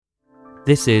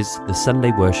This is the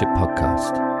Sunday Worship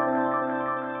Podcast.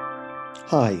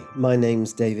 Hi, my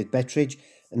name's David Bettridge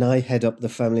and I head up the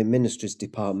Family Ministries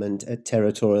Department at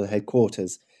Territorial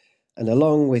Headquarters. And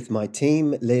along with my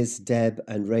team, Liz, Deb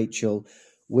and Rachel,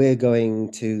 we're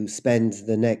going to spend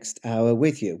the next hour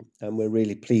with you. And we're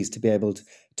really pleased to be able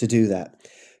to do that.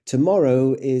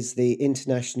 Tomorrow is the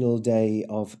International Day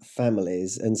of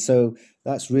Families. And so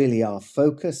that's really our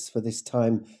focus for this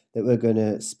time that we're going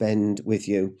to spend with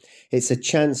you. It's a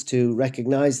chance to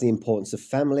recognise the importance of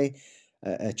family,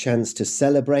 a chance to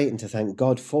celebrate and to thank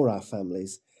God for our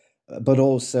families, but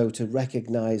also to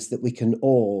recognise that we can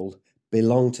all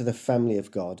belong to the family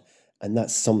of God, and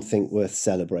that's something worth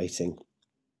celebrating.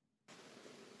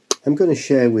 I'm going to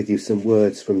share with you some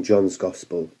words from John's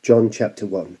Gospel, John chapter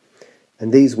 1.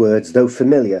 And these words, though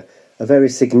familiar, are very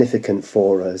significant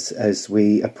for us as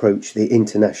we approach the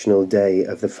International Day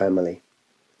of the Family.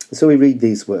 So we read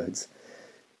these words.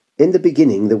 In the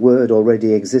beginning, the Word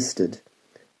already existed.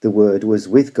 The Word was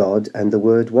with God, and the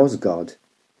Word was God.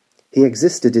 He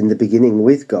existed in the beginning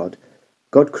with God.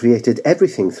 God created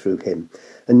everything through him,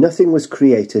 and nothing was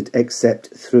created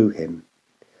except through him.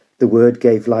 The Word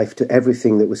gave life to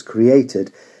everything that was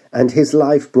created, and his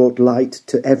life brought light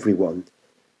to everyone.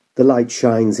 The light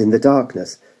shines in the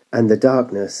darkness, and the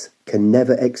darkness can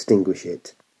never extinguish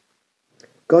it.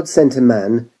 God sent a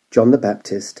man, John the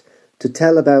Baptist, to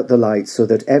tell about the light so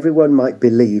that everyone might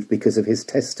believe because of his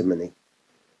testimony.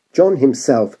 John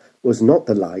himself was not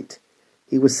the light.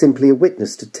 He was simply a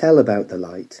witness to tell about the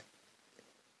light.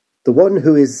 The one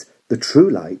who is the true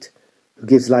light, who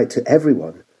gives light to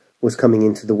everyone, was coming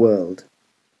into the world.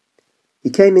 He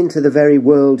came into the very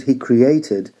world he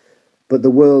created, but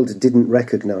the world didn't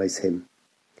recognize him.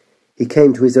 He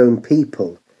came to his own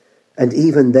people, and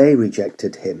even they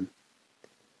rejected him.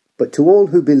 But to all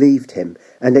who believed him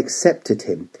and accepted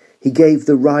him, he gave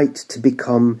the right to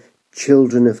become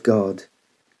children of God.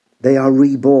 They are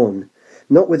reborn,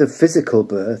 not with a physical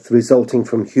birth resulting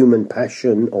from human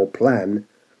passion or plan,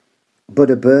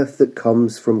 but a birth that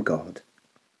comes from God.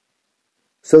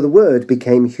 So the Word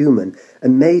became human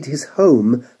and made his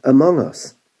home among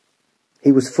us.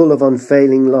 He was full of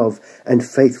unfailing love and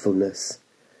faithfulness,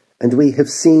 and we have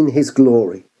seen his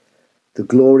glory, the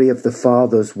glory of the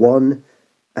Father's one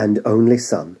and only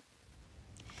Son.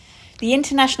 The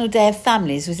International Day of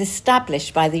Families was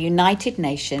established by the United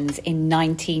Nations in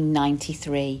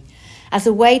 1993 as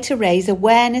a way to raise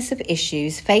awareness of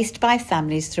issues faced by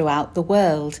families throughout the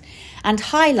world and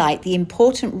highlight the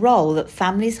important role that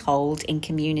families hold in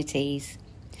communities.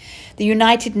 The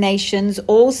United Nations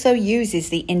also uses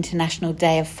the International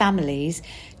Day of Families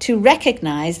to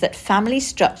recognise that family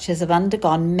structures have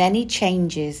undergone many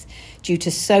changes due to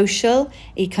social,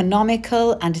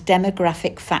 economical and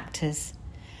demographic factors.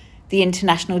 The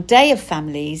International Day of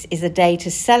Families is a day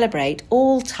to celebrate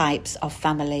all types of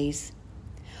families.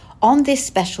 On this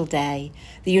special day,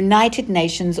 the United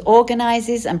Nations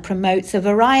organises and promotes a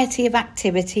variety of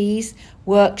activities,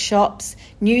 workshops,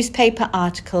 newspaper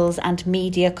articles and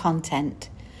media content.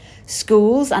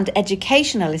 Schools and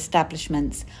educational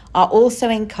establishments are also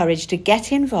encouraged to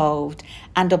get involved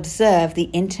and observe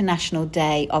the International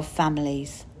Day of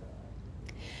Families.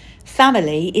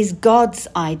 Family is God's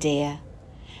idea,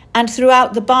 and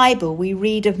throughout the Bible we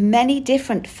read of many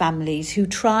different families who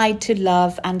tried to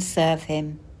love and serve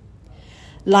him.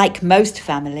 Like most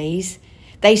families,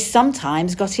 they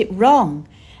sometimes got it wrong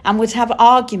and would have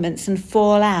arguments and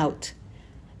fall out.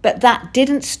 But that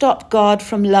didn't stop God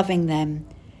from loving them,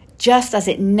 just as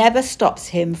it never stops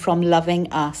him from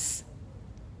loving us.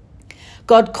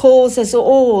 God calls us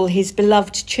all his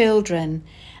beloved children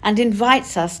and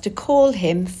invites us to call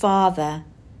him Father.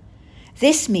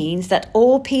 This means that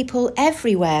all people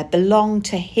everywhere belong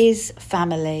to his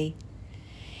family.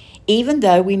 Even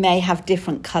though we may have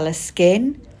different colour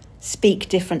skin, speak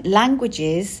different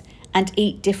languages and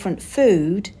eat different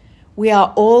food, we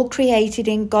are all created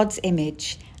in God's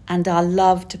image and are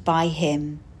loved by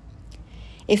him.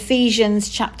 Ephesians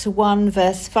chapter 1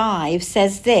 verse 5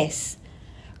 says this: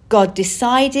 God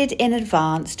decided in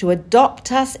advance to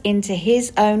adopt us into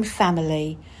his own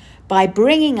family by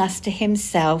bringing us to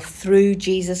himself through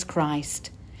Jesus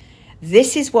Christ.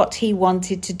 This is what he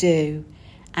wanted to do,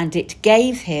 and it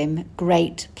gave him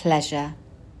great pleasure.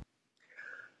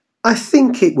 I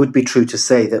think it would be true to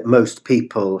say that most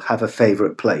people have a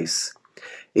favourite place.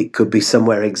 It could be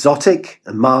somewhere exotic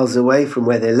and miles away from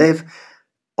where they live,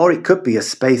 or it could be a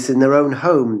space in their own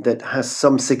home that has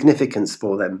some significance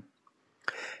for them.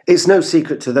 It's no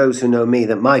secret to those who know me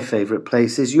that my favourite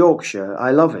place is Yorkshire.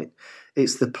 I love it.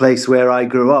 It's the place where I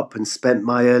grew up and spent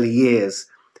my early years.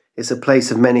 It's a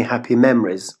place of many happy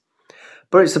memories.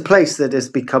 But it's a place that has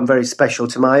become very special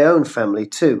to my own family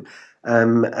too,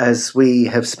 as we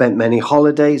have spent many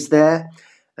holidays there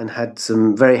and had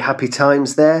some very happy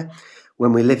times there.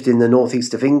 When we lived in the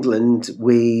northeast of England,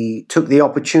 we took the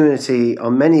opportunity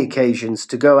on many occasions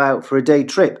to go out for a day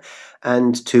trip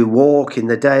and to walk in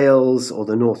the Dales or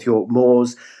the North York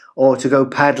Moors, or to go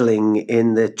paddling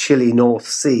in the chilly North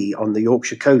Sea on the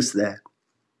Yorkshire coast there.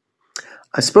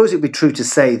 I suppose it would be true to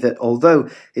say that although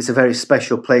it's a very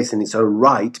special place in its own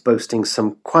right, boasting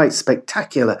some quite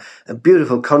spectacular and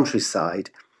beautiful countryside,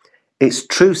 its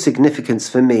true significance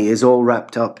for me is all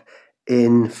wrapped up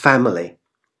in family.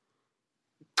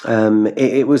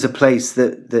 It was a place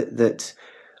that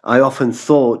I often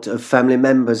thought of family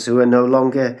members who are no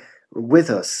longer with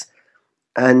us.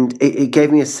 And it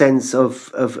gave me a sense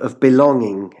of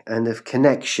belonging and of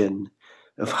connection,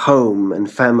 of home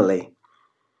and family.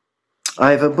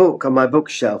 I have a book on my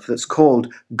bookshelf that's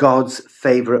called God's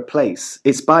Favourite Place.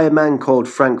 It's by a man called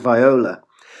Frank Viola.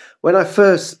 When I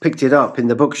first picked it up in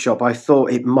the bookshop, I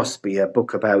thought it must be a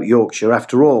book about Yorkshire.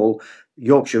 After all,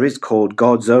 Yorkshire is called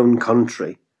God's own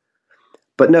country.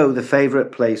 But no, the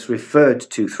favourite place referred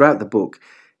to throughout the book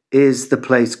is the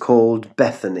place called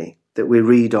Bethany that we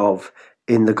read of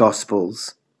in the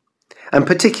Gospels. And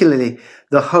particularly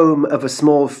the home of a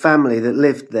small family that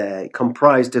lived there,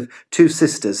 comprised of two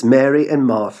sisters, Mary and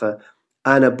Martha,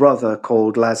 and a brother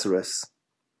called Lazarus.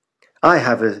 I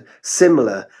have a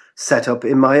similar setup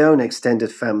in my own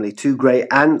extended family, two great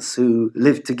aunts who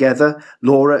lived together,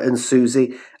 Laura and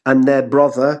Susie, and their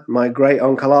brother, my great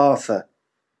uncle Arthur.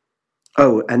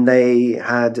 Oh, and they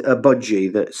had a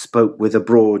budgie that spoke with a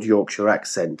broad Yorkshire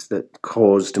accent that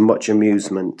caused much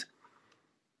amusement.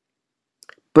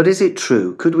 But is it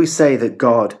true? Could we say that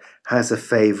God has a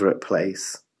favourite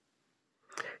place?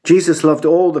 Jesus loved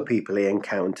all the people he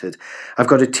encountered. I've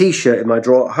got a T-shirt in my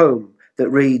drawer at home that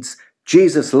reads,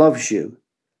 "Jesus loves you,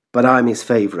 but I'm his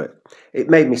favourite." It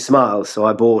made me smile, so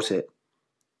I bought it.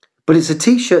 But it's a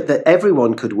T-shirt that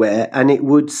everyone could wear, and it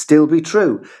would still be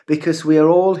true, because we are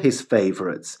all his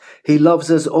favourites. He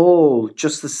loves us all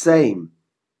just the same.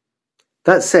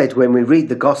 That said, when we read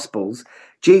the Gospels,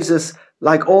 Jesus,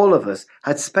 like all of us,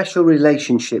 had special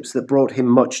relationships that brought him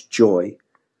much joy.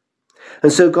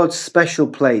 And so God's special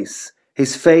place,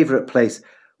 his favourite place,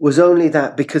 was only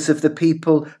that because of the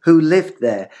people who lived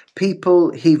there, people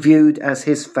he viewed as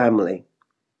his family.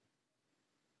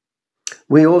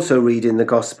 We also read in the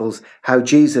Gospels how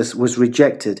Jesus was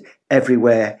rejected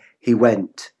everywhere he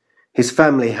went. His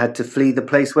family had to flee the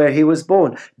place where he was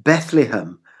born,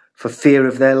 Bethlehem, for fear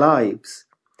of their lives.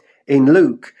 In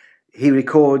Luke, he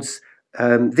records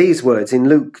these words in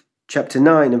Luke chapter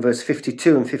 9 and verse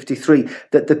 52 and 53,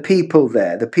 that the people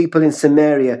there, the people in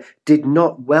Samaria, did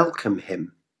not welcome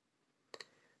him.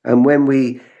 And when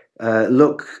we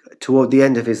look toward the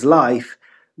end of his life,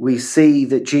 we see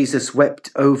that Jesus wept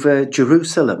over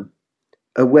Jerusalem,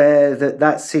 aware that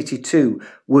that city too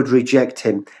would reject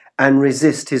him and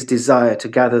resist his desire to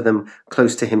gather them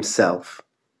close to himself.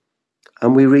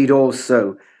 And we read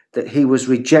also that he was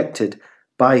rejected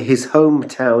by his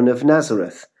hometown of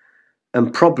Nazareth,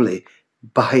 and probably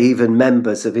by even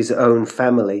members of his own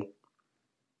family.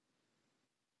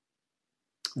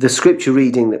 The scripture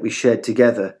reading that we shared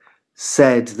together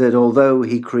said that although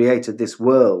he created this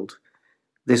world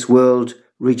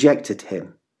rejected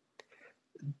him,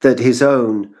 that his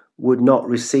own would not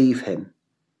receive him.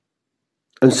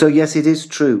 And so, yes, it is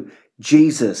true,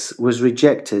 Jesus was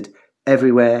rejected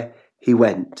everywhere he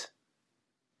went.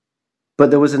 But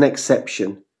there was an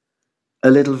exception, a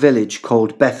little village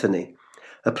called Bethany,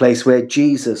 a place where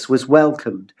Jesus was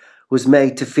welcomed, was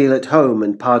made to feel at home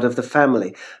and part of the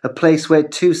family, a place where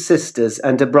two sisters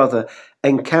and a brother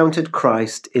encountered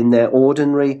Christ in their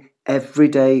ordinary,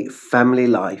 everyday family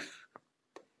life.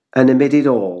 And amid it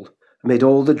all, amid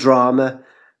all the drama,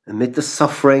 amid the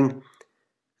suffering,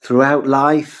 throughout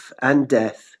life and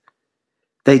death,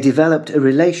 they developed a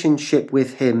relationship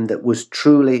with him that was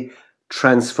truly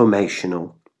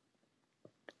transformational.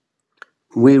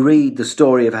 We read the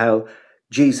story of how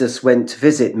Jesus went to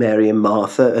visit Mary and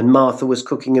Martha was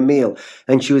cooking a meal,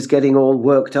 and she was getting all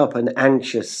worked up and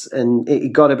anxious, and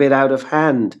it got a bit out of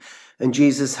hand. And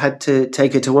Jesus had to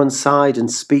take her to one side and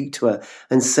speak to her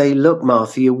and say, "Look,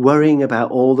 Martha, you're worrying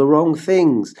about all the wrong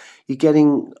things. You're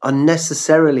getting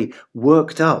unnecessarily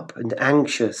worked up and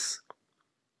anxious."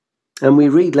 And we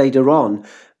read later on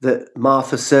that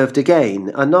Martha served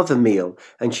again another meal,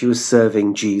 and she was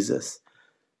serving Jesus.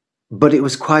 But it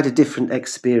was quite a different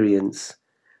experience.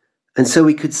 And so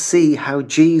we could see how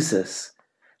Jesus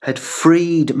had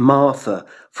freed Martha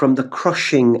from the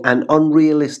crushing and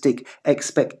unrealistic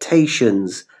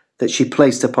expectations that she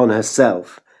placed upon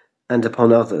herself and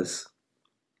upon others.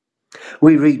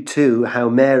 We read too how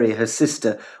Mary, her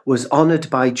sister, was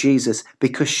honoured by Jesus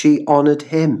because she honoured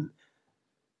him.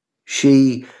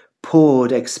 She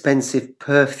poured expensive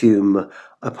perfume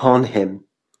upon him.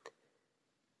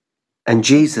 And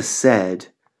Jesus said,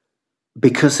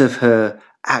 because of her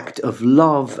act of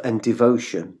love and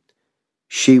devotion,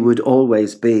 she would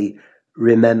always be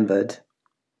remembered.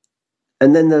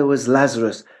 And then there was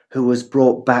Lazarus, who was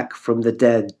brought back from the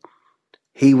dead.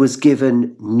 He was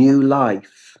given new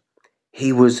life.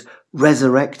 He was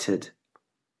resurrected.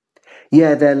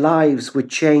 Yeah, their lives were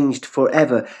changed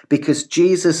forever because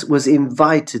Jesus was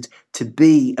invited to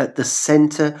be at the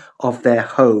centre of their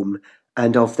home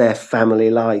and of their family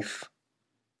life.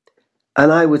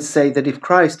 And I would say that if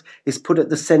Christ is put at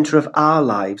the centre of our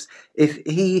lives, if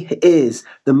he is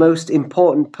the most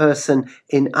important person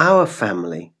in our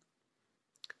family,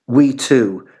 we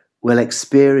too will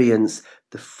experience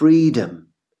the freedom,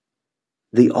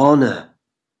 the honour,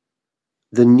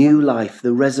 the new life,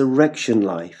 the resurrection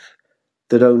life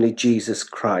that only Jesus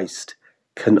Christ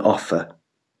can offer.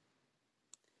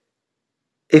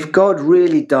 If God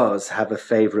really does have a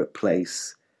favourite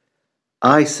place,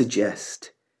 I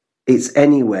suggest it's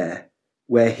anywhere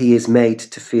where he is made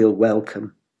to feel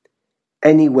welcome,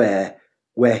 anywhere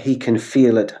where he can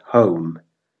feel at home,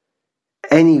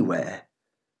 anywhere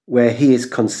where he is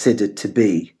considered to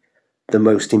be the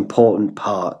most important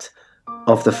part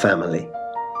of the family.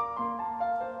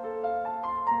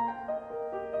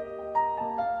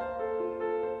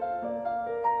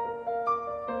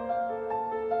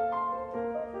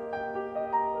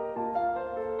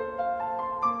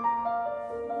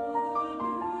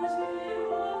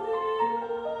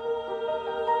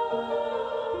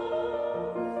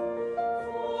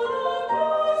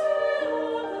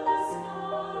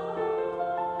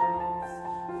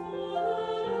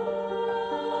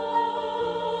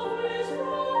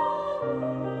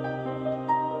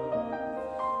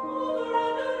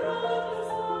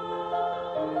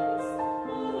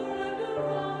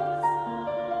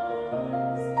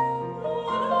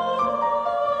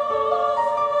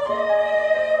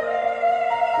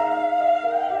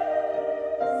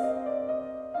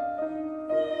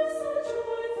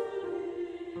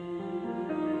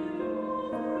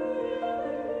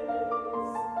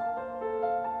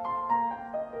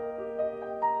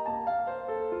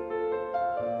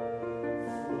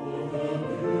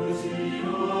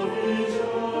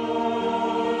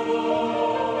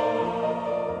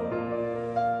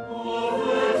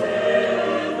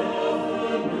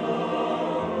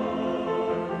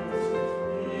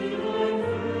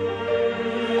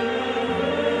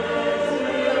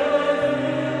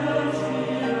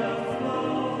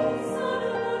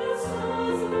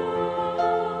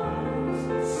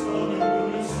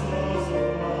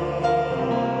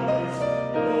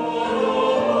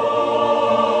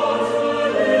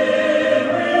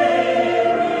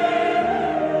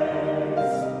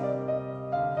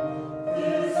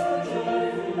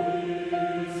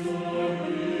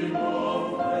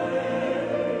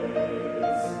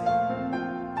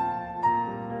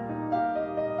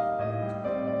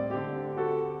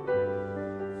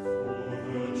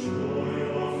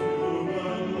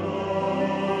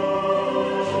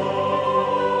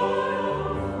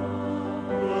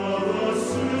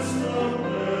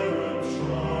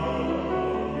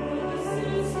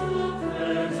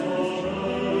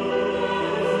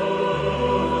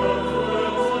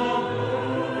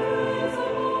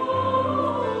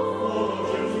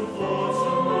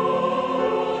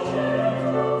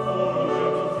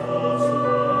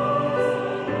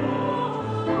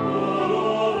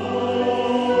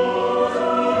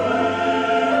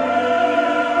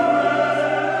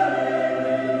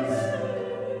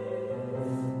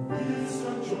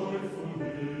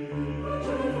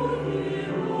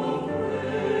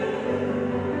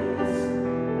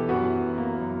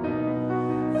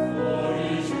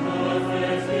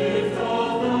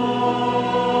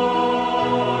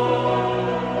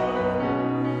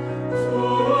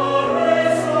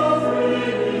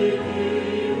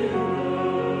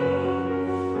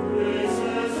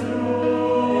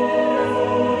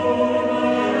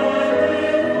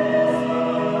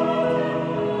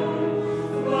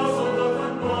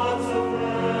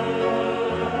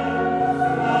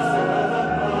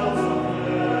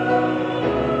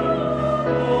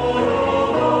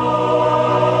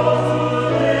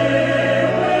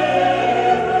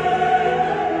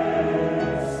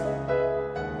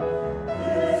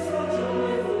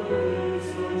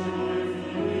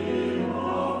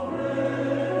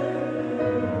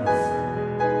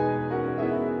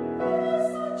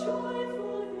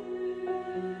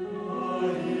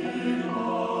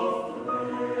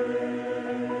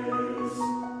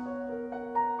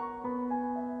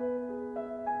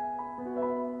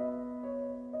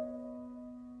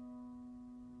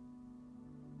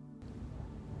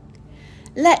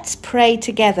 Let's pray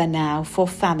together now for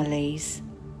families.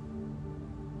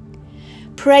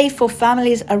 Pray for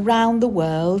families around the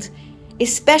world,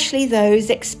 especially those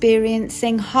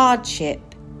experiencing hardship,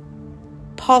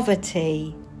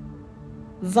 poverty,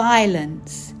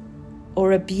 violence,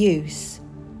 or abuse.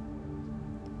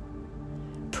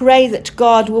 Pray that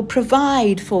God will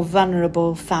provide for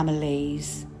vulnerable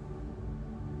families.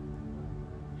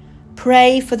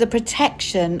 Pray for the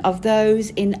protection of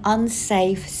those in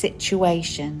unsafe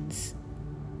situations.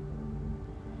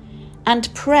 And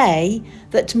pray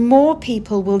that more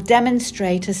people will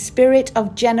demonstrate a spirit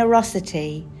of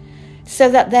generosity so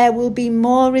that there will be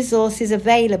more resources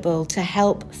available to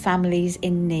help families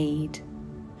in need.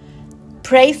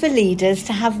 Pray for leaders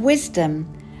to have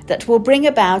wisdom that will bring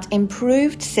about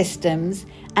improved systems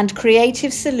and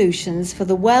creative solutions for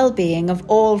the well-being of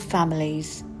all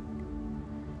families.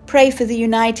 Pray for the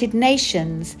United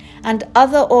Nations and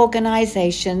other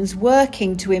organisations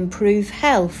working to improve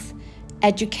health,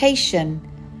 education,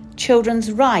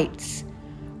 children's rights,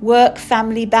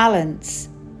 work-family balance,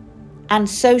 and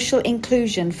social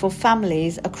inclusion for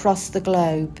families across the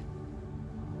globe.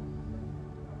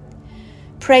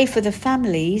 Pray for the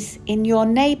families in your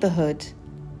neighbourhood.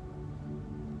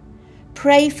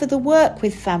 Pray for the work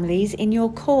with families in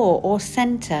your core or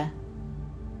centre.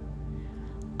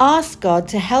 Ask God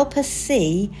to help us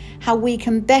see how we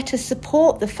can better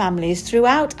support the families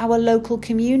throughout our local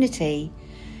community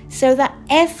so that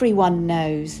everyone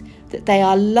knows that they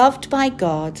are loved by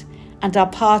God and are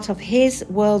part of His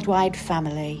worldwide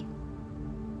family.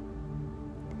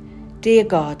 Dear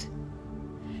God,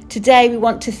 today we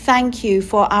want to thank You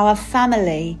for our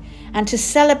family and to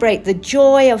celebrate the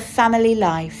joy of family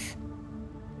life.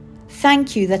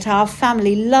 Thank You that our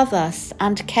family love us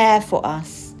and care for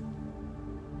us.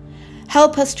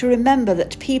 Help us to remember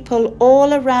that people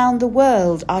all around the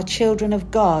world are children of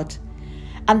God,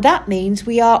 and that means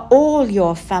we are all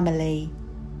Your family.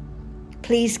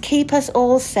 Please keep us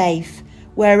all safe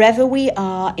wherever we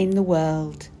are in the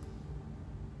world.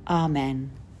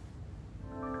 Amen.